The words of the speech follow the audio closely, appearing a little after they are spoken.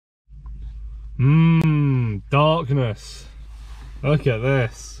Darkness. Look at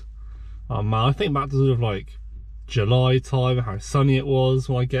this. Oh man, I think back to sort of like July time, how sunny it was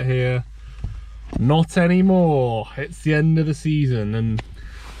when I get here. Not anymore. It's the end of the season and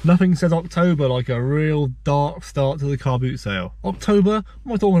nothing says October like a real dark start to the car boot sale. October?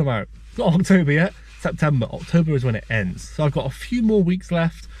 What am I talking about? It's not October yet. September. October is when it ends. So I've got a few more weeks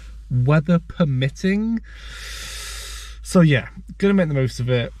left, weather permitting. So yeah, gonna make the most of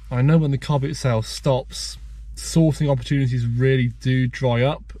it. I know when the car boot sale stops, sourcing opportunities really do dry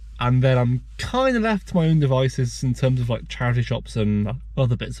up, and then I'm kind of left to my own devices in terms of like charity shops and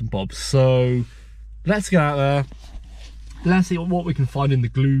other bits and bobs. So let's get out there, let's see what we can find in the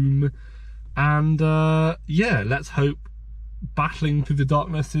gloom, and yeah, let's hope battling through the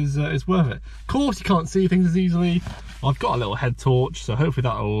darkness is worth it. Of course you can't see things as easily. I've got a little head torch, so hopefully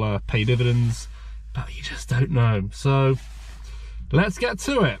that'll pay dividends, but you just don't know. So let's get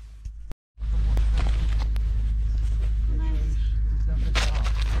to it.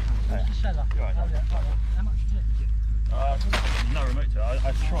 No remote to it.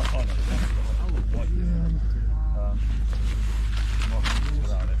 I tried finding it.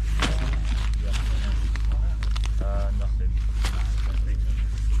 Without it. Yeah. Nothing.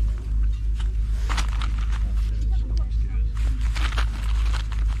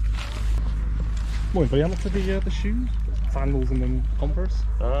 Morning buddy, how much are the shoes? Sandals and then Converse?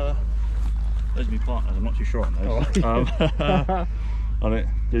 Those are my partners, I'm not too sure on those. Oh. On it,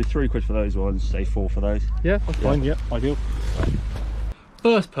 do £3 for those ones, say 4 for those. Yeah, that's fine, yeah, ideal.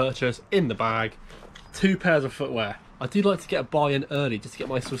 First purchase in the bag, 2 pairs of footwear. I do like to get a buy-in early just to get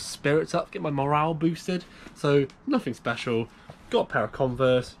my sort of spirits up, get my morale boosted. So nothing special. Got a pair of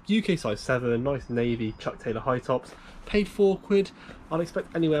Converse, UK size 7, nice navy Chuck Taylor high tops. Paid £4. I'd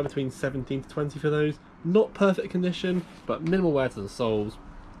expect anywhere between 17 to 20 for those. Not perfect condition, but minimal wear to the soles.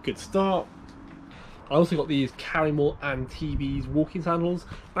 Good start. I also got these Carrymore and TB's walking sandals.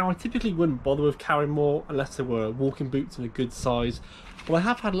 Now I typically wouldn't bother with Carrymore unless they were walking boots in a good size, but I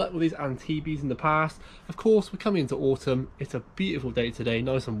have had luck with these Antibes in the past. Of course, we're coming into autumn. It's a beautiful day today,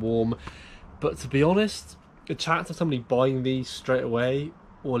 nice and warm, but to be honest, the chance of somebody buying these straight away,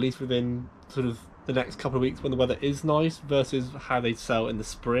 or at least within sort of the next couple of weeks when the weather is nice versus how they sell in the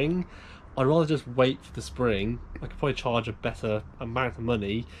spring, I'd rather just wait for the spring. I could probably charge a better amount of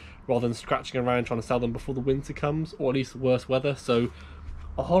money rather than scratching around trying to sell them before the winter comes, or at least the worse weather. So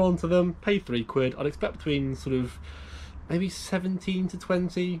I'll hold on to them, pay £3. I'd expect between sort of maybe 17 to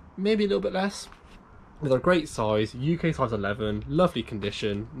 20, maybe a little bit less. They're a great size, UK size 11, lovely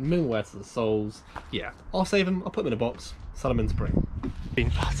condition, minimal wear to the soles. Yeah, I'll save them, I'll put them in a box, sell them in spring.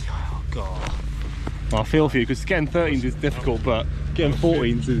 Oh god. I feel for you, because getting 13s is difficult, but getting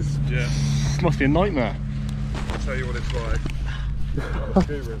 14s is, must be a nightmare. I'll tell you what it's like. I'm a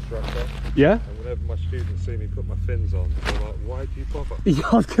scuba instructor. Yeah? And whenever my students see me put my fins on, they're like, why do you bother? Yeah,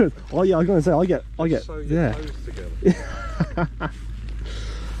 I was gonna say, I get, Sew your yeah. toes together.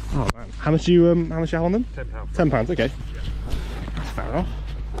 Oh man, how much you have on them? £10. £10, okay. Yeah. That's fair enough.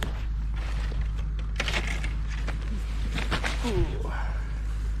 Ooh.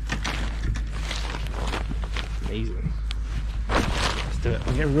 Amazing. Let's do it.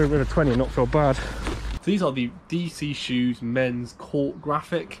 I'm getting rid of 20 and not feel bad. So these are the DC Shoes men's court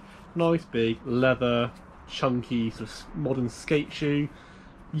graphic. Nice big leather, chunky sort of modern skate shoe.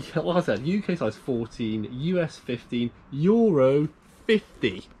 Yeah, like I said, UK size 14, US 15, Euro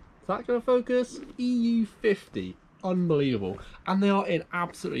 50. Is that going to focus? EU 50. Unbelievable. And they are in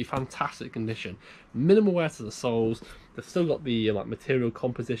absolutely fantastic condition. Minimal wear to the soles. They've still got the like material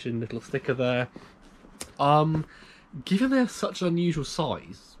composition little sticker there. Given they're such an unusual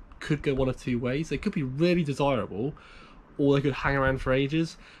size, could go one of two ways. They could be really desirable, or they could hang around for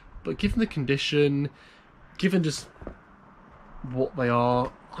ages. But given the condition, given just what they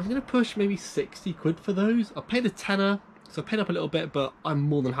are, I'm going to push maybe £60 for those. I paid a tenner, so I paid up a little bit, but I'm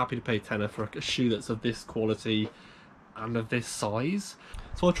more than happy to pay a tenner for a shoe that's of this quality and of this size.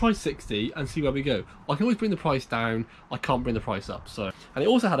 So I'll try 60 and see where we go. I can always bring the price down, I can't bring the price up. So, and it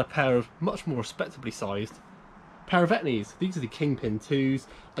also had a pair of much more respectably sized pair of Etnies. These are the Kingpin 2s.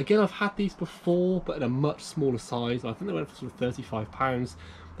 Again, I've had these before, but in a much smaller size. I think they went for sort of £35.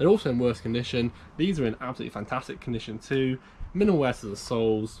 They're also in worse condition. These are in absolutely fantastic condition too. Minimal wear to the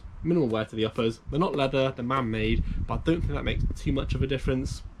soles, minimal wear to the uppers. They're not leather, they're man-made, but I don't think that makes too much of a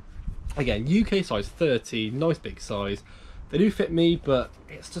difference. Again, UK size 30, nice big size. They do fit me, but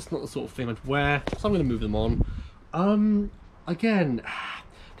it's just not the sort of thing I'd wear, so I'm going to move them on. Again,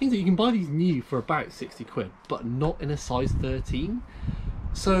 things that you can buy these new for about £60, but not in a size 13.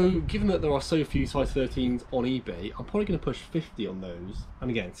 So given that there are so few size 13s on eBay, I'm probably going to push 50 on those. And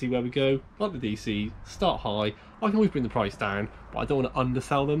again, see where we go. Like the DC, start high. I can always bring the price down, but I don't want to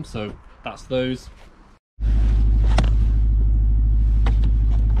undersell them, so that's those.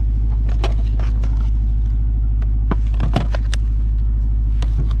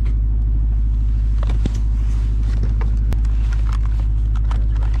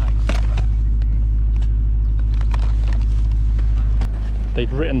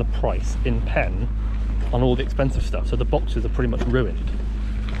 They've written the price in pen on all the expensive stuff, so the boxes are pretty much ruined.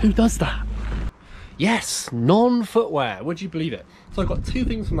 Who does that? Yes, non-footwear, would you believe it? So I've got two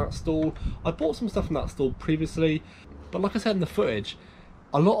things from that stall. I bought some stuff from that stall previously, but like I said in the footage,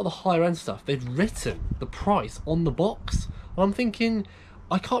 a lot of the higher end stuff, they've written the price on the box. And I'm thinking,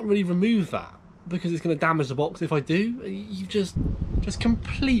 I can't really remove that because it's going to damage the box if I do. You just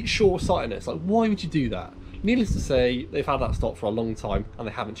complete short-sightedness. Like, why would you do that? Needless to say, they've had that stock for a long time and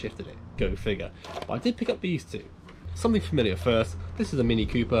they haven't shifted it. Go figure. But I did pick up these two. Something familiar first. This is a Mini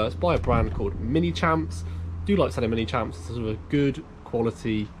Cooper. It's by a brand called Mini Champs. Do like selling Mini Champs. It's sort of a good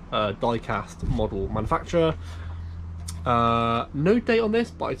quality die-cast model manufacturer. No date on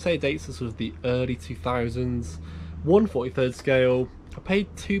this, but I'd say it dates to sort of the early 2000s. 1/43rd scale. I paid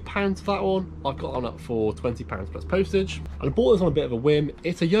 £2 for that one. I've got one up for £20 plus postage. And I bought this on a bit of a whim.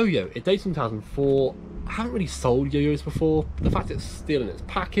 It's a yo-yo. It dates from 2004. I haven't really sold yo-yos before. The fact it's still in its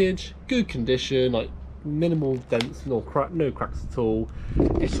package, good condition, like minimal dents, no cracks at all.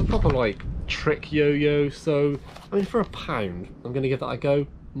 It's a proper like trick yo-yo. So I mean, for £1, I'm going to give that a go.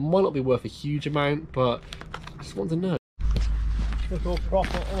 Might not be worth a huge amount, but I just want to know. It's all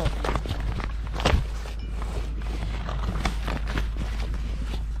proper up.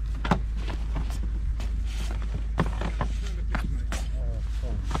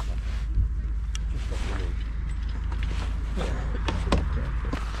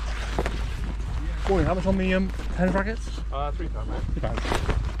 Morning, how much on the tennis rackets? £3, mate. £2.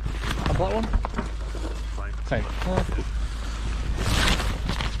 And that one? Same.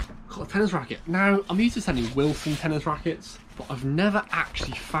 Got a tennis racket. Now, I'm used to selling Wilson tennis rackets, but I've never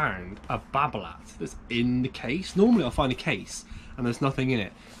actually found a Babolat that's in the case. Normally I'll find a case and there's nothing in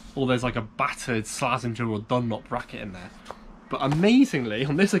it, or there's like a battered Slazenger or Dunlop racket in there. But amazingly,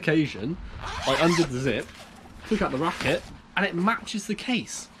 on this occasion, I undid the zip, took out the racket, and it matches the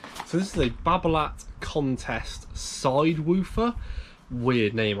case. So this is a Babolat Contest side woofer.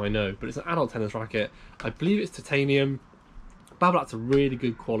 Weird name, I know, but it's an adult tennis racket. I believe it's titanium. Babolat's a really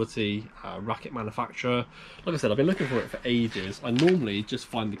good quality racket manufacturer. Like I said, I've been looking for it for ages. I normally just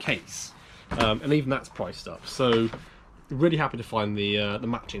find the case, and even that's priced up. So really happy to find the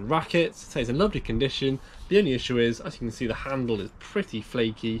matching rackets. It says in lovely condition. The only issue is, as you can see, the handle is pretty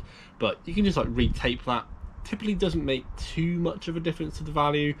flaky, but you can just like retape that. Typically doesn't make too much of a difference to the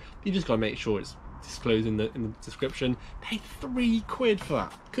value. You just got to make sure it's disclosed in the description. Paid £3 for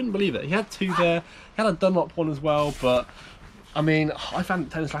that. Couldn't believe it. He had two there. He had a Dunlop one as well, but I mean, I found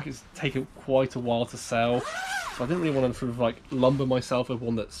tennis rackets taking quite a while to sell, so I didn't really want to sort of like lumber myself with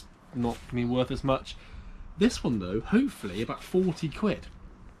one that's not worth as much. This one though, hopefully about £40,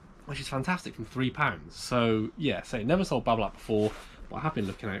 which is fantastic from £3. So yeah, so never sold Babolat before, but I have been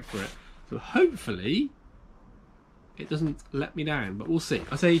looking out for it. So hopefully it doesn't let me down, but we'll see.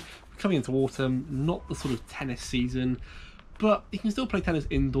 I say coming into autumn, not the sort of tennis season, but you can still play tennis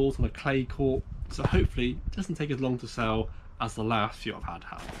indoors on a clay court, so hopefully it doesn't take as long to sell as the last few I've had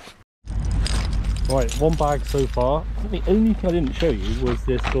have. Right, one bag so far. The only thing I didn't show you was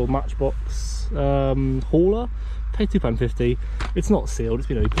this little Matchbox hauler. Paid £2.50. It's not sealed, it's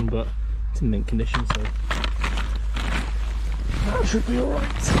been opened, but it's in mint condition, so that should be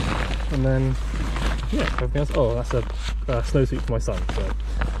alright. And then yeah, everything else. Oh, that's a snowsuit for my son, so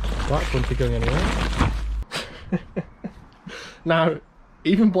that won't be going anywhere. Now,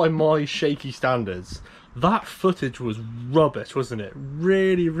 even by my shaky standards, that footage was rubbish, wasn't it?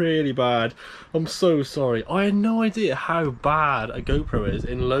 Really, really bad. I'm so sorry. I had no idea how bad a GoPro is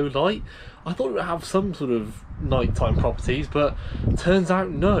in low light. I thought it would have some sort of nighttime properties, but turns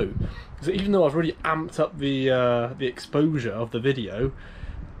out no. So even though I've really amped up the exposure of the video,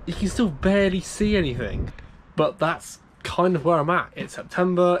 you can still barely see anything. But that's kind of where I'm at. It's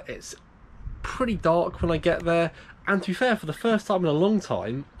September, it's pretty dark when I get there, and to be fair, for the first time in a long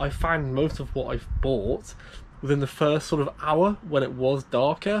time, I found most of what I've bought within the first sort of hour when it was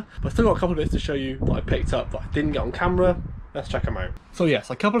darker. But I've still got a couple of bits to show you that I picked up that I didn't get on camera. Let's check them out. So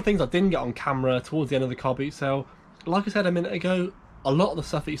yes, a couple of things I didn't get on camera towards the end of the car boot sale. Like I said a minute ago, a lot of the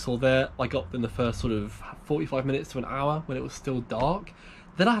stuff that you saw there, I got in the first sort of 45 minutes to an hour when it was still dark.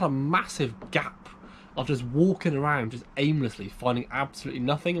 Then I had a massive gap of just walking around just aimlessly finding absolutely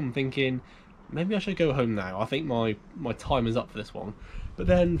nothing. I'm thinking maybe I should go home now. I think my time is up for this one. But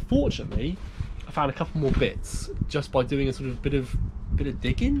then fortunately I found a couple more bits just by doing a sort of bit of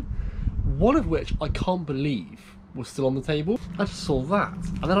digging, one of which I can't believe was still on the table. I just saw that,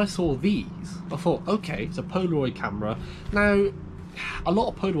 and then I saw these. I thought, okay, it's a Polaroid camera. Now a lot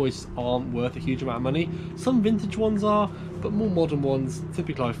of Polaroids aren't worth a huge amount of money. Some vintage ones are, but more modern ones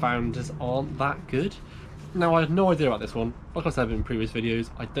typically I found just aren't that good. Now I had no idea about this one. Like I said in previous videos,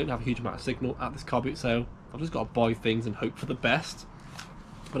 I don't have a huge amount of signal at this car boot sale. I've just got to buy things and hope for the best.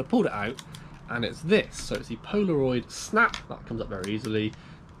 But I pulled it out and it's this. So it's the Polaroid Snap. That comes up very easily.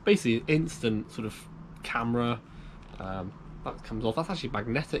 Basically an instant sort of camera. That comes off. That's actually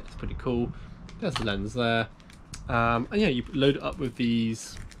magnetic. It's pretty cool. There's the lens there. And yeah, you load it up with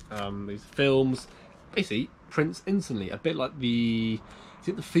these films. Basically prints instantly. A bit like the, is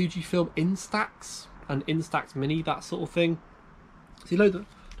it the Fujifilm Instax? An Instax Mini, that sort of thing. So you load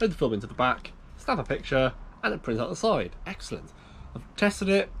the film into the back, snap a picture, and it prints out the side. Excellent. I've tested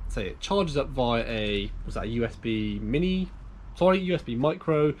it. So it charges up via a, what's that, a USB mini? Sorry, USB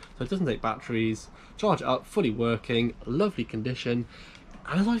micro, so it doesn't take batteries. Charge it up, fully working, lovely condition.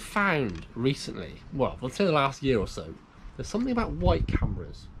 And as I found recently, well, let's say the last year or so, there's something about white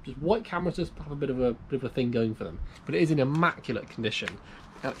cameras. Just white cameras just have a bit of a thing going for them. But it is in immaculate condition.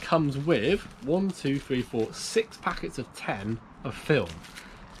 And it comes with 1, 2, 3, 4, 6 packets of 10 of film.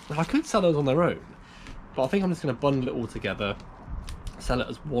 Now I could sell those on their own, but I think I'm just going to bundle it all together, sell it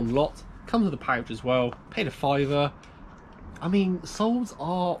as one lot. Comes with a pouch as well. Paid a £5. I mean, solds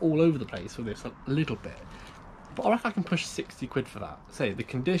are all over the place for this a little bit, but I reckon I can push 60 quid for that. Say the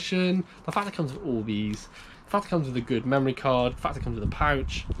condition, the fact it comes with all these, the fact it comes with a good memory card, the fact it comes with a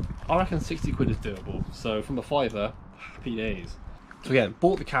pouch, I reckon 60 quid is doable. So from a £5, happy days. So again,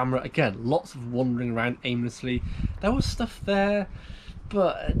 bought the camera. Again, lots of wandering around aimlessly. There was stuff there,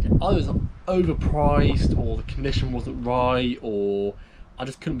 but I was overpriced, or the condition wasn't right, or I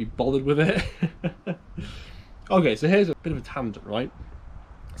just couldn't be bothered with it. Okay, so here's a bit of a tangent, right?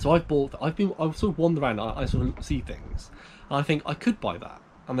 So I sort of wander around, I sort of see things, and I think I could buy that,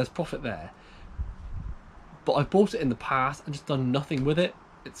 and there's profit there. But I've bought it in the past and just done nothing with it.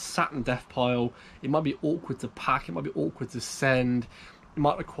 It's sat in death pile. It might be awkward to pack, it might be awkward to send, it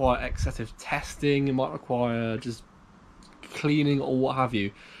might require excessive testing, it might require just cleaning or what have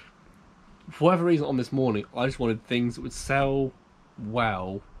you. For whatever reason on this morning, I just wanted things that would sell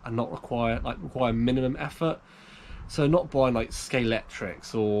well and not require minimum effort. So not buying like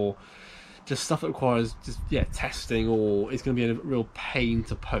Scalextrics or just stuff that requires just testing, or it's going to be a real pain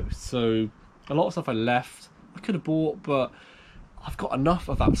to post. So a lot of stuff I left, I could have bought, but I've got enough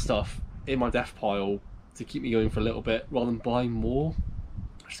of that stuff in my death pile to keep me going for a little bit rather than buying more.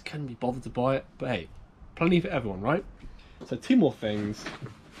 I just couldn't be bothered to buy it. But hey, plenty for everyone, right? So 2 more things.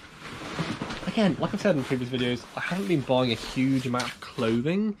 Again, like I've said in previous videos, I haven't been buying a huge amount of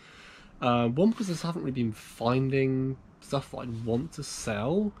clothing. One, because I just haven't really been finding stuff that I'd want to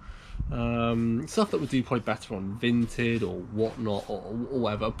sell. Stuff that would do probably better on Vinted or whatnot, or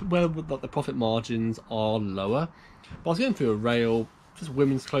whatever, where the profit margins are lower. But I was going through a rail, just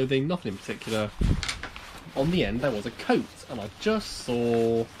women's clothing, nothing in particular. On the end there was a coat, and I just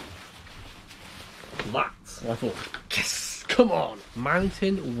saw that, and I thought, yes, come on,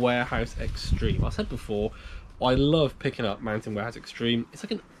 Mountain Warehouse Extreme. I said before, I love picking up Mountain Warehouse Extreme. It's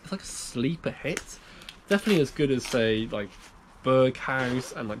like a sleeper hit. Definitely as good as, say, like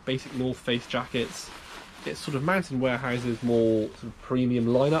Berghaus and like basic North Face jackets. It's sort of Mountain Warehouse's more sort of premium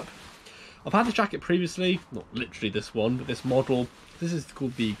lineup. I've had the jacket previously, not literally this one, but this model. This is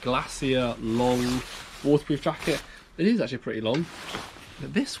called the Glacier Long Waterproof Jacket. It is actually pretty long.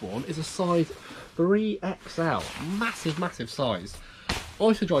 But this one is a size 3XL. Massive, massive size.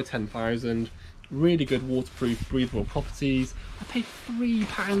 Oyster Dry 10,000. Really good waterproof, breathable properties. I paid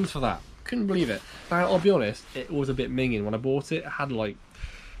 £3 for that. Couldn't believe it. Now, I'll be honest, it was a bit minging when I bought it. It had like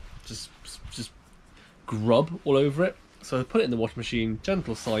just grub all over it. So I put it in the washing machine,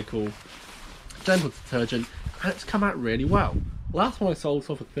 gentle cycle, gentle detergent, and it's come out really well. Last one I sold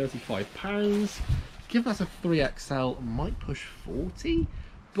for £35. Given that's a 3XL, I might push 40,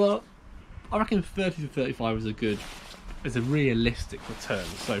 but I reckon 30 to 35 is a realistic return.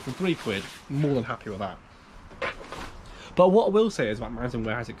 So for £3, more than happy with that. But what I will say is about Mountain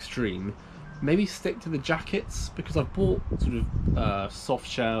Warehouse Extreme, maybe stick to the jackets, because I've bought sort of soft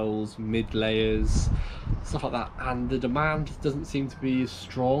shells, mid layers, stuff like that, and the demand doesn't seem to be as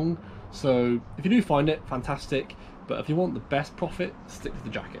strong. So if you do find it, fantastic, but if you want the best profit, stick to the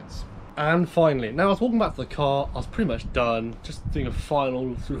jackets. And finally, now I was walking back to the car, I was pretty much done, just doing a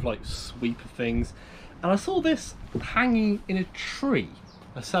final sort of like sweep of things. And I saw this hanging in a tree.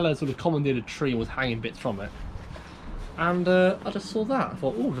 A seller sort of commandeered a tree and was hanging bits from it. And I just saw that. I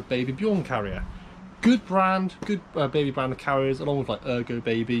thought, oh, the Baby Bjorn carrier. Good brand, good baby brand of carriers, along with like Ergo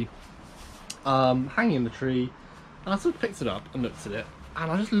Baby. Hanging in the tree. And I sort of picked it up and looked at it.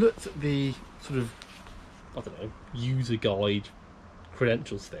 And I just looked at the sort of, I don't know, user guide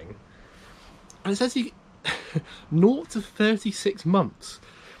credentials thing. And it says you 0 to 36 months.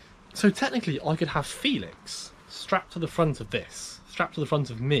 So technically I could have Felix strapped to the front of this, strapped to the front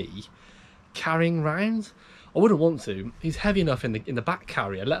of me, carrying around. I wouldn't want to. He's heavy enough in the back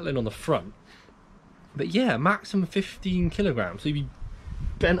carrier, let alone on the front. But yeah, maximum 15 kilograms. So you'd be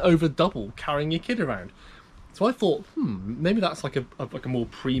bent over double carrying your kid around. So I thought, maybe that's like a more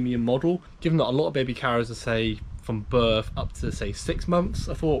premium model. Given that a lot of baby carriers are, say, from birth up to, say, 6 months,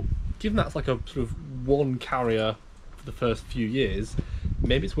 I thought, given that's like a sort of one carrier for the first few years,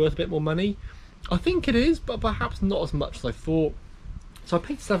 maybe it's worth a bit more money. I think it is, but perhaps not as much as I thought. So I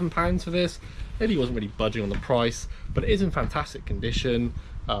paid £7 for this. Maybe he wasn't really budging on the price, but it is in fantastic condition.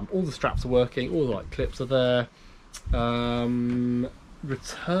 All the straps are working, all the right clips are there.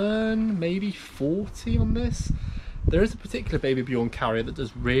 Return maybe 40 on this. There is a particular Baby Bjorn carrier that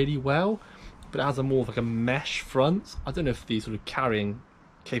does really well, but it has a more of like a mesh front. I don't know if these sort of carrying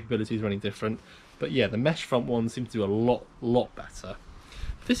capabilities are any different, but yeah, the mesh front one seems to do a lot better.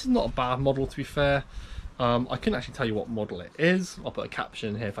 This is not a bad model, to be fair. I couldn't actually tell you what model it is. I'll put a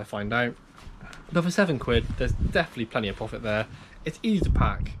caption here if I find out. But for £7, there's definitely plenty of profit there. It's easy to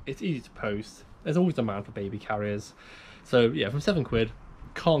pack, it's easy to post. There's always demand for baby carriers. So yeah, from £7,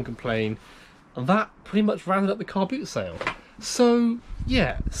 can't complain. And that pretty much rounded up the car boot sale. So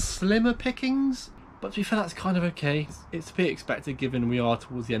yeah, slimmer pickings, but to be fair, that's kind of okay. It's to be expected given we are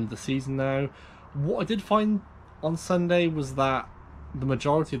towards the end of the season now. What I did find on Sunday was that the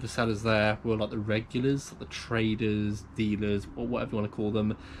majority of the sellers there were like the regulars, like the traders, dealers, or whatever you want to call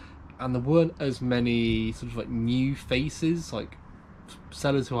them. And there weren't as many sort of like new faces, like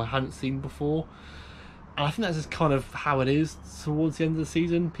sellers who I hadn't seen before. And I think that's just kind of how it is towards the end of the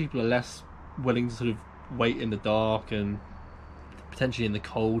season. People are less willing to sort of wait in the dark and potentially in the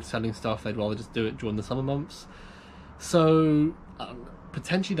cold selling stuff. They'd rather just do it during the summer months. So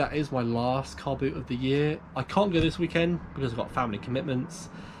potentially that is my last car boot of the year. I can't go this weekend because I've got family commitments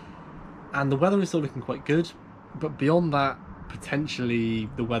and the weather is still looking quite good, but beyond that, potentially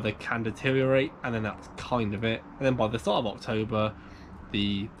the weather can deteriorate, and then that's kind of it. And then by the start of October,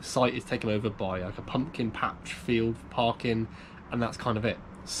 the site is taken over by like a pumpkin patch field parking, and that's kind of it.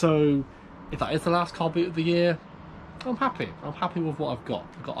 So if that is the last car boot of the year, I'm happy. I'm happy with what I've got.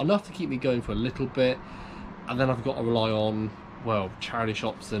 I've got enough to keep me going for a little bit, and then I've got to rely on, well, charity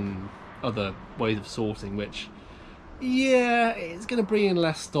shops and other ways of sourcing, which, yeah, it's going to bring in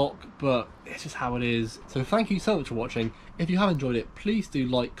less stock, but it's just how it is. So thank you so much for watching. If you have enjoyed it, please do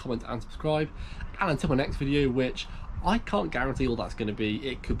like, comment and subscribe. And until my next video, which I can't guarantee all that's going to be,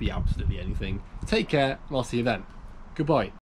 it could be absolutely anything. Take care, and I'll see you then. Goodbye.